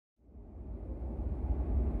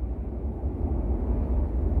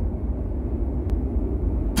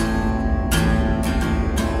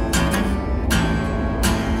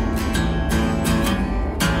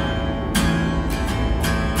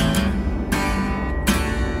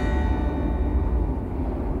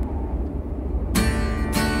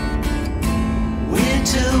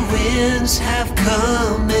summers have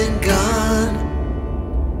come and gone,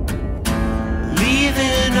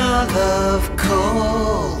 leaving our love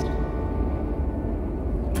cold.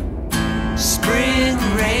 Spring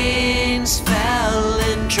rains fell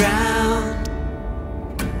and drowned,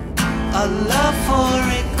 our love for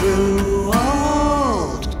it grew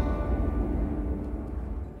old.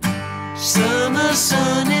 Summer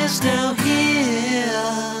sun is now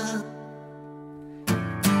here,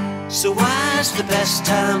 so why's the best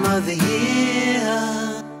time of the year?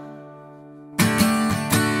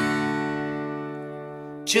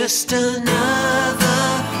 Just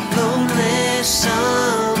another lonely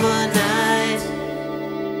summer night,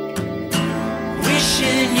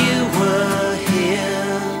 wishing you were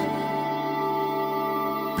here.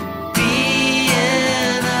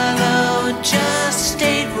 Being alone just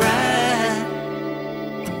ain't right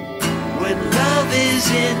when love is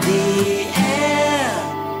in the air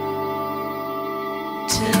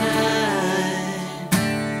tonight.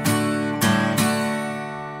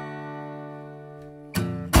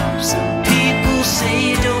 Some people say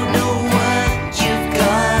you don't know what you've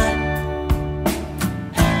got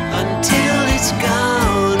until it's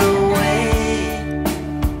gone away.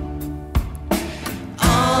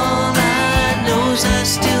 All I know is I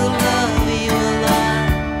still love you a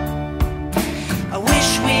lot. I wish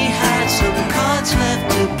we had some cards left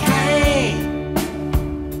to play,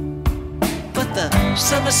 but the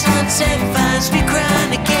summer sunset finds me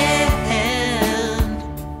crying again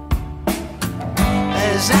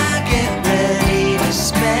as I get ready to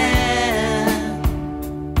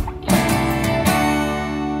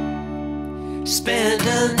spend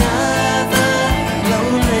another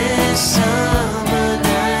lonely summer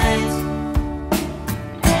night,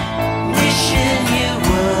 wishing you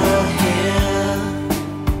were here.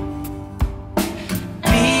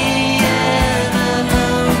 Being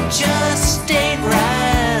alone just ain't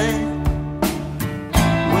right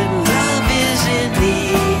when love is in the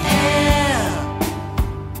air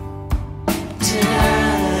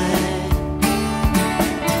tonight.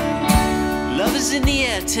 Love is in the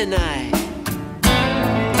air tonight.